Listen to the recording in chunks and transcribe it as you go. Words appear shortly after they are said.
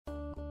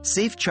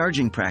Safe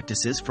charging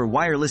practices for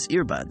wireless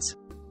earbuds.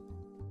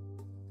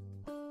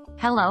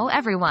 Hello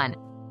everyone.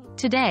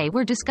 Today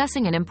we're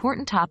discussing an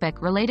important topic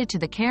related to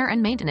the care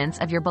and maintenance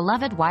of your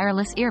beloved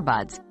wireless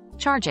earbuds,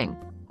 charging.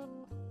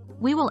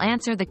 We will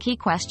answer the key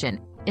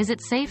question, is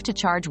it safe to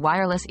charge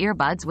wireless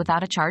earbuds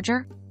without a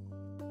charger?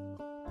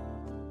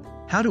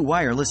 How do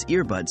wireless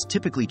earbuds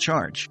typically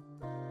charge?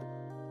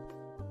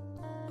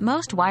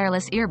 Most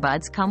wireless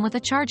earbuds come with a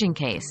charging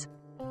case.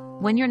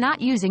 When you're not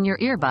using your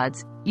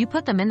earbuds, you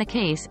put them in the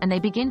case and they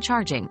begin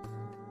charging.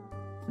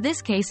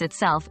 This case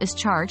itself is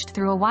charged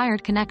through a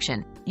wired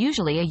connection,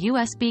 usually a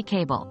USB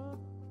cable.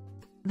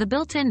 The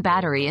built-in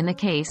battery in the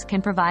case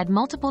can provide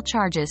multiple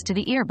charges to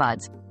the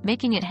earbuds,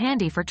 making it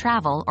handy for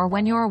travel or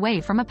when you're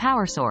away from a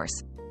power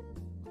source.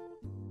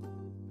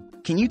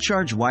 Can you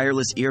charge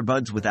wireless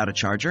earbuds without a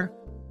charger?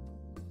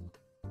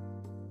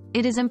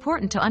 It is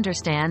important to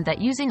understand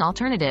that using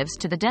alternatives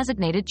to the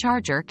designated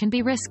charger can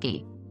be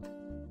risky.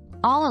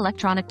 All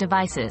electronic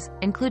devices,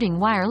 including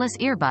wireless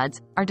earbuds,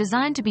 are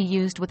designed to be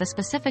used with a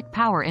specific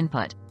power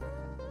input.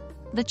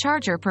 The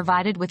charger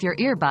provided with your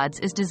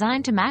earbuds is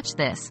designed to match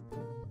this.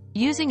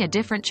 Using a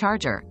different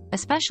charger,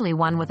 especially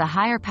one with a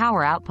higher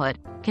power output,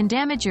 can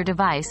damage your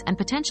device and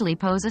potentially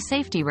pose a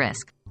safety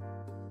risk.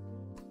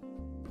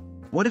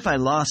 What if I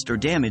lost or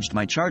damaged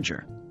my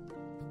charger?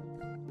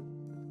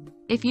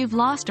 If you've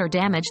lost or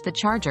damaged the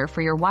charger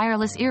for your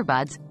wireless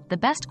earbuds, the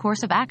best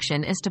course of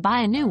action is to buy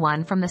a new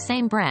one from the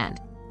same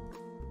brand.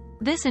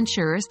 This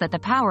ensures that the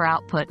power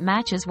output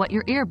matches what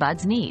your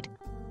earbuds need.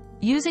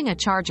 Using a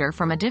charger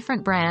from a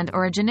different brand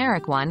or a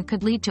generic one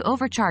could lead to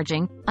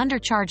overcharging,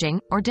 undercharging,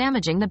 or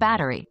damaging the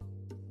battery.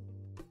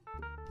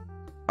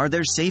 Are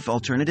there safe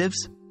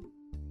alternatives?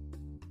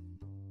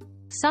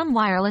 Some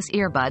wireless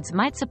earbuds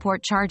might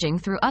support charging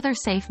through other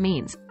safe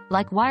means,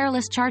 like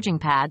wireless charging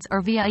pads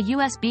or via a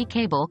USB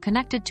cable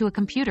connected to a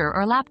computer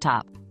or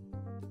laptop.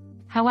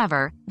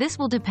 However, this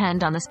will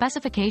depend on the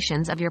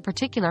specifications of your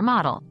particular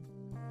model.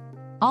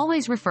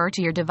 Always refer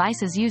to your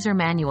device's user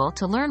manual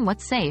to learn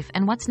what's safe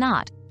and what's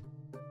not.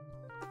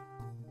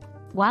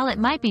 While it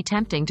might be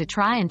tempting to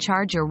try and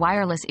charge your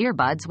wireless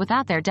earbuds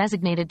without their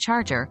designated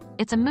charger,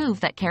 it's a move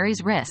that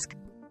carries risk.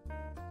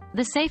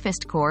 The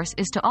safest course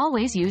is to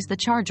always use the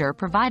charger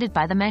provided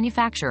by the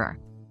manufacturer.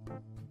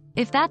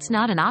 If that's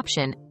not an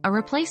option, a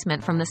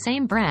replacement from the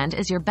same brand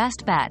is your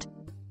best bet.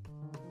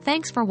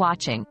 Thanks for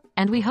watching,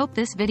 and we hope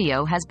this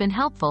video has been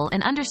helpful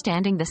in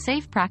understanding the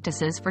safe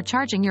practices for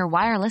charging your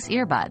wireless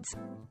earbuds.